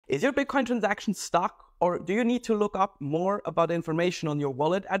Is your Bitcoin transaction stuck, or do you need to look up more about information on your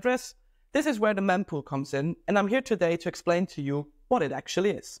wallet address? This is where the mempool comes in, and I'm here today to explain to you what it actually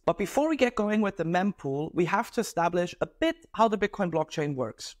is. But before we get going with the mempool, we have to establish a bit how the Bitcoin blockchain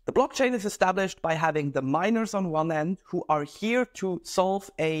works. The blockchain is established by having the miners on one end who are here to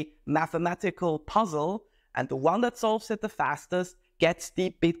solve a mathematical puzzle, and the one that solves it the fastest gets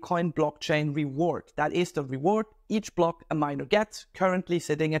the Bitcoin blockchain reward. That is the reward each block a miner gets, currently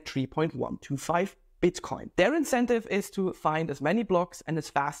sitting at 3.125 Bitcoin. Their incentive is to find as many blocks and as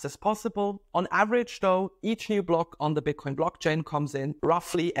fast as possible. On average though, each new block on the Bitcoin blockchain comes in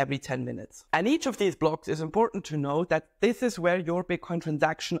roughly every 10 minutes. And each of these blocks is important to know that this is where your Bitcoin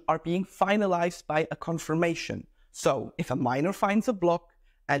transactions are being finalized by a confirmation. So if a miner finds a block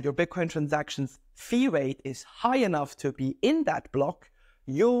and your Bitcoin transaction's fee rate is high enough to be in that block,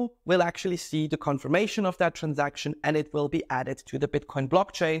 you will actually see the confirmation of that transaction and it will be added to the Bitcoin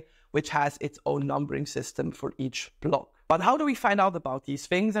blockchain, which has its own numbering system for each block. But how do we find out about these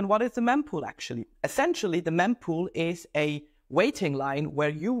things, and what is the mempool actually? Essentially, the mempool is a waiting line where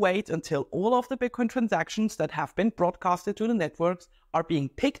you wait until all of the Bitcoin transactions that have been broadcasted to the networks are being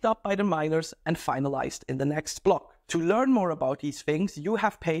picked up by the miners and finalized in the next block. To learn more about these things, you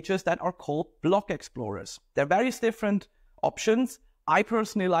have pages that are called block explorers. There are various different options. I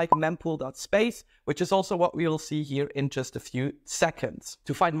personally like mempool.space, which is also what we will see here in just a few seconds.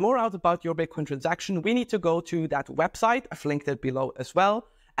 To find more out about your Bitcoin transaction, we need to go to that website. I've linked it below as well,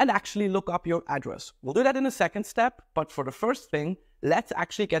 and actually look up your address. We'll do that in a second step, but for the first thing, let's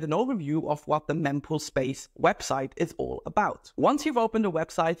actually get an overview of what the mempool space website is all about. Once you've opened the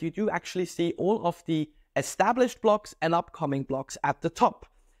website, you do actually see all of the established blocks and upcoming blocks at the top.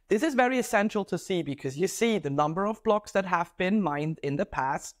 This is very essential to see because you see the number of blocks that have been mined in the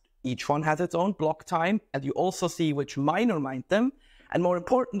past. Each one has its own block time, and you also see which miner mined them. And more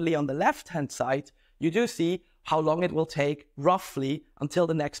importantly, on the left-hand side, you do see how long it will take roughly until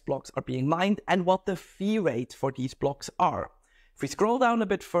the next blocks are being mined and what the fee rate for these blocks are. If we scroll down a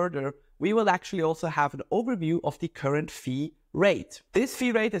bit further, we will actually also have an overview of the current fee rate. This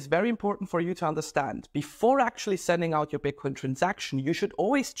fee rate is very important for you to understand. Before actually sending out your Bitcoin transaction, you should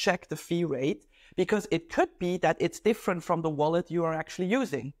always check the fee rate because it could be that it's different from the wallet you are actually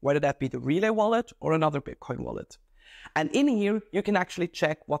using, whether that be the Relai wallet or another Bitcoin wallet. And in here, you can actually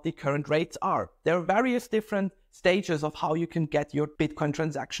check what the current rates are. There are various different stages of how you can get your Bitcoin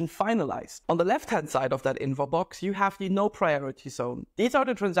transaction finalized. On the left-hand side of that info box, you have the no priority zone. These are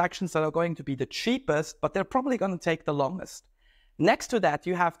the transactions that are going to be the cheapest, but they're probably going to take the longest. Next to that,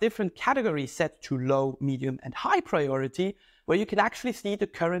 you have different categories set to low, medium, and high priority, where you can actually see the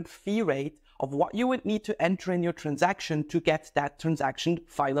current fee rate of what you would need to enter in your transaction to get that transaction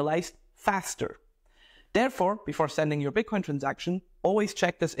finalized faster. Therefore, before sending your Bitcoin transaction, always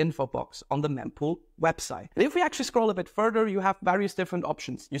check this info box on the mempool website. And if we actually scroll a bit further, you have various different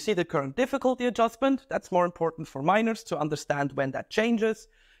options. You see the current difficulty adjustment. That's more important for miners to understand when that changes.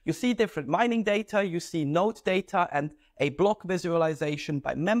 You see different mining data, you see node data and a block visualization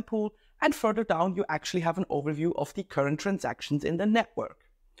by mempool, and further down you actually have an overview of the current transactions in the network.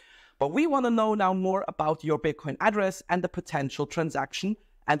 But we want to know now more about your Bitcoin address and the potential transaction,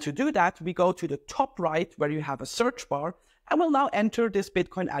 and to do that we go to the top right where you have a search bar, and we'll now enter this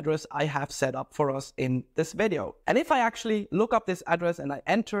Bitcoin address I have set up for us in this video. And if I actually look up this address and I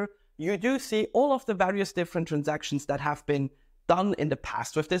enter, you do see all of the various different transactions that have been done in the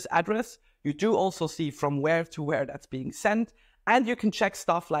past with this address. You do also see from where to where that's being sent, and you can check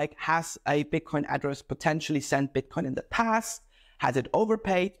stuff like, has a Bitcoin address potentially sent Bitcoin in the past? Has it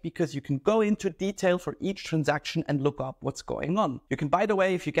overpaid? Because you can go into detail for each transaction and look up what's going on. You can, by the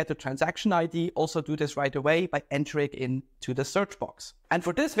way, if you get the transaction ID, also do this right away by entering it into the search box. And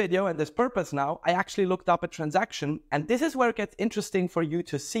for this video and this purpose now, I actually looked up a transaction, and this is where it gets interesting for you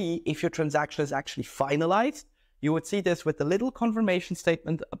to see if your transaction is actually finalized. You would see this with the little confirmation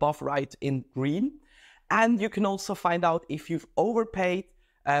statement above right in green. And you can also find out if you've overpaid,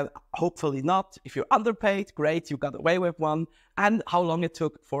 hopefully not. If you're underpaid, great, you got away with one, and how long it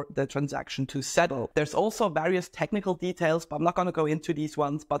took for the transaction to settle. There's also various technical details, but I'm not going to go into these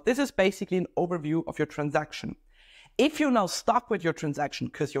ones, but this is basically an overview of your transaction. If you're now stuck with your transaction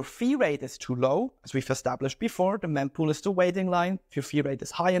because your fee rate is too low, as we've established before, the mempool is the waiting line. If your fee rate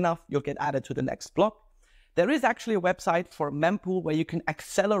is high enough, you'll get added to the next block. There is actually a website for mempool where you can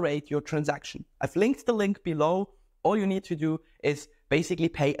accelerate your transaction. I've linked the link below. All you need to do is basically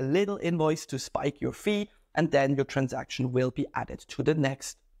pay a little invoice to spike your fee, and then your transaction will be added to the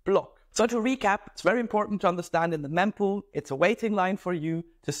next block. So to recap, it's very important to understand in the mempool, it's a waiting line for you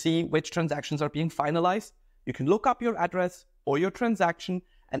to see which transactions are being finalized. You can look up your address or your transaction,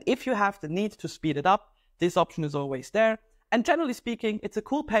 And if you have the need to speed it up, this option is always there. And generally speaking, it's a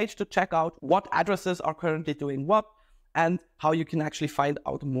cool page to check out what addresses are currently doing what and how you can actually find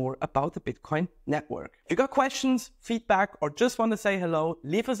out more about the Bitcoin network. If you got questions, feedback, or just want to say hello,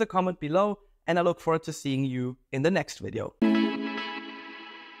 leave us a comment below, and I look forward to seeing you in the next video.